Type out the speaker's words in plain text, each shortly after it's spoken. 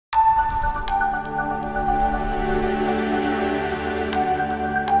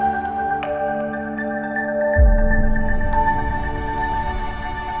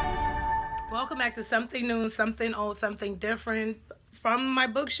back to something new, something old, something different from my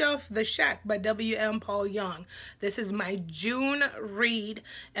bookshelf, The Shack by W.M. Paul Young. This is my June read,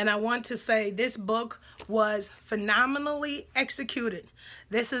 and I want to say this book was phenomenally executed.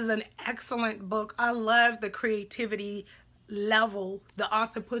 This is an excellent book. I love the creativity level the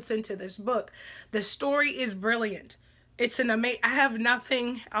author puts into this book. The story is brilliant. It's an amazing. I have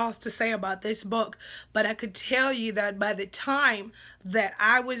nothing else to say about this book, but I could tell you that by the time that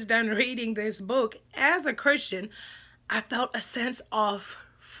I was done reading this book as a Christian, I felt a sense of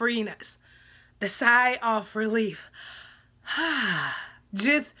freeness, the sigh of relief.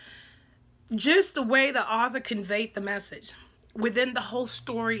 just the way the author conveyed the message within the whole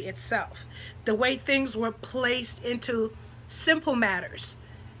story itself, the way things were placed into simple matters,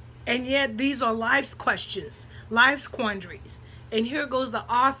 and yet these are life's questions, life's quandaries. And here goes the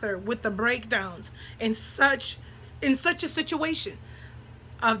author with the breakdowns in such a situation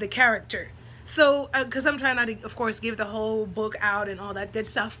of the character. So, because I'm trying not to, of course, give the whole book out and all that good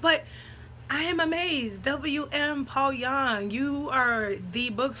stuff, but I am amazed. W.M. Paul Young, you are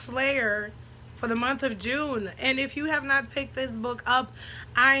the book slayer for the month of June. And if you have not picked this book up,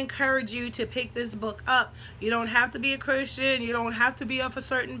 I encourage you to pick this book up. You don't have to be a Christian. You don't have to be of a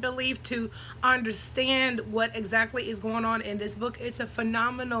certain belief to understand what exactly is going on in this book. It's a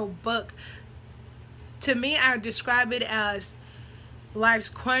phenomenal book. To me, I describe it as life's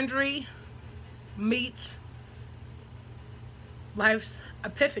quandary meets life's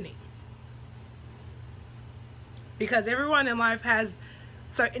epiphany. Because everyone in life has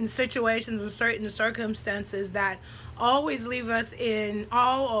certain situations and certain circumstances that always leave us in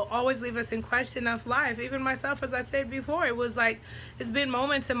awe or always leave us in question of life. Even myself, as I said before, it was like, it's been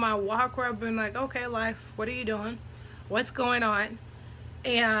moments in my walk where I've been like, okay, life, what are you doing? What's going on?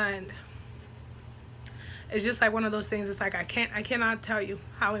 And it's just like one of those things. It's like I cannot tell you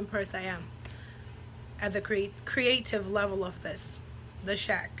how impressed I am at the creative level of this, The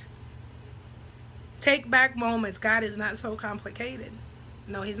Shack. Take back moments. God is not so complicated.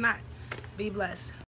 No, he's not. Be blessed.